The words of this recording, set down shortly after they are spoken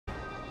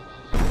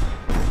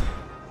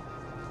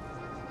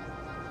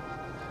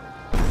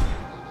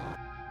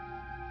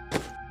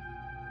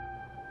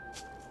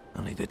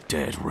the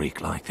dead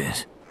reek like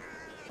this.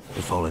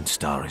 The fallen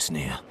star is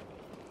near.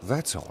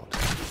 That's odd.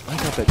 I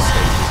thought that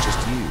stage was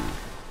just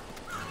you.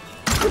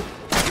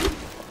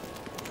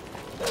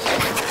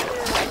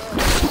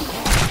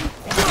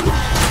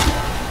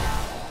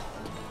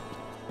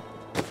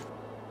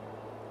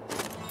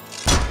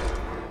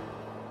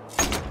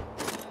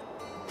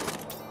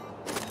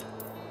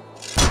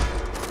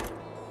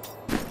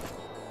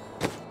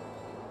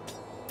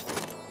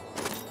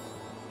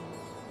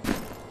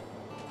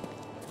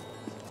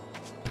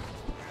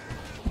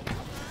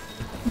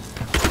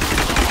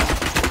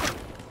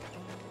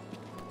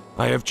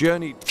 I have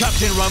journeyed...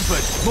 Captain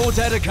Rumford, more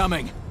dead are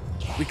coming.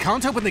 We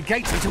can't open the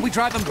gates until we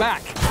drive them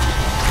back.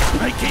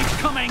 They keep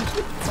coming!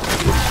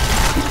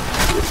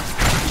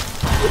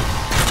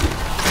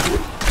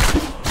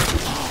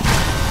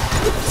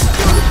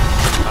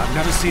 I've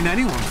never seen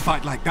anyone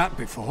fight like that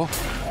before.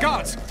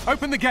 Guards,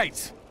 open the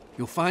gates.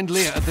 You'll find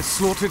Leah at the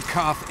Slaughtered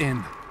Calf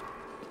Inn.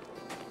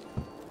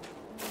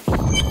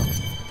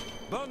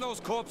 Burn those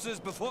corpses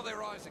before they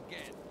rise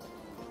again.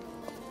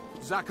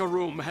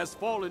 Zakharum has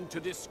fallen to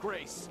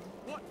disgrace.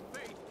 What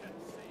fate can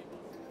save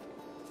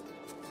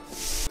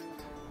us?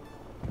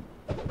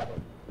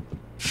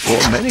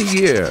 For many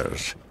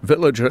years,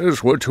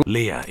 villagers were to...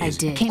 Leah is...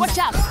 Watch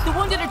out! The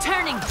wounded are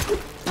turning!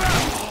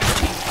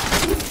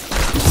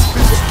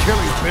 This is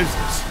killing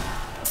business.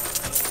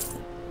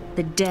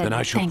 The dead, Then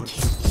I shall thank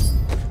you.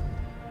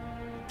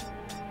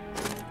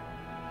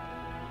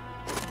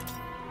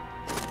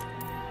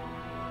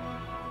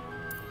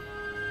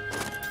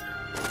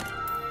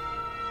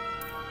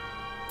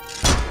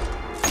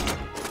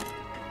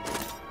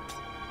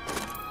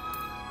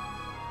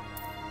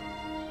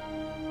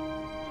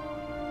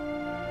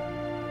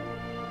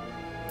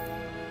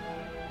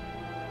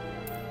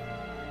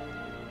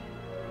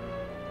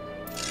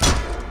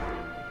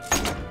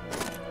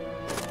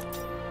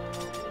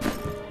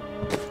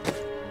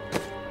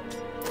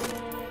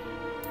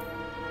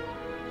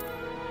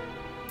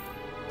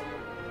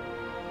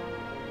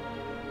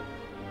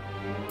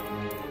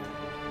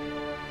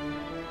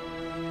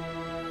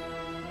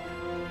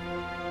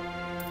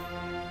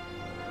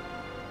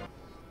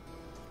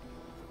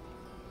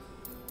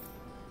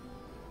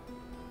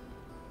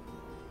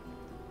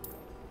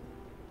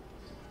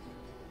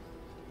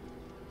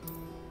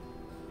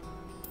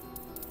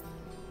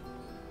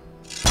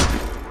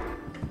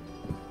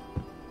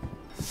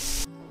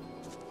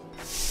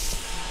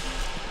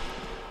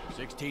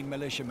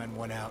 Militiamen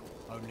went out.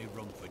 Only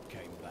Rumford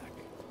came back.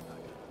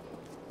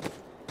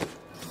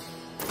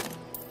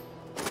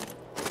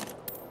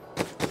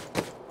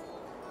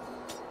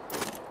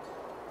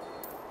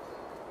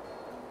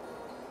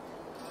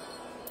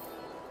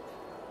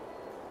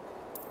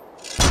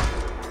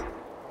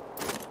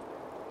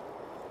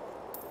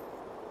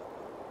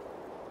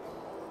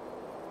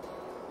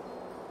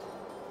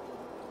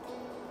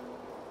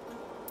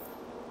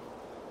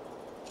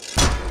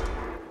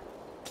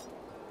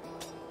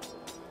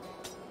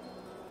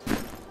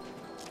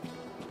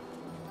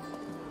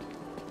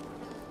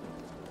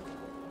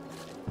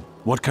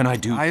 What can I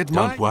do?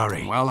 Don't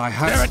worry. Well, I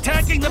have... They're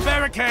attacking the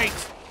barricade!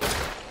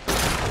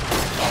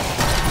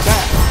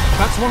 There!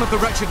 That's one of the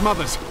wretched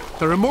mothers.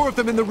 There are more of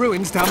them in the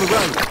ruins down the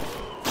road.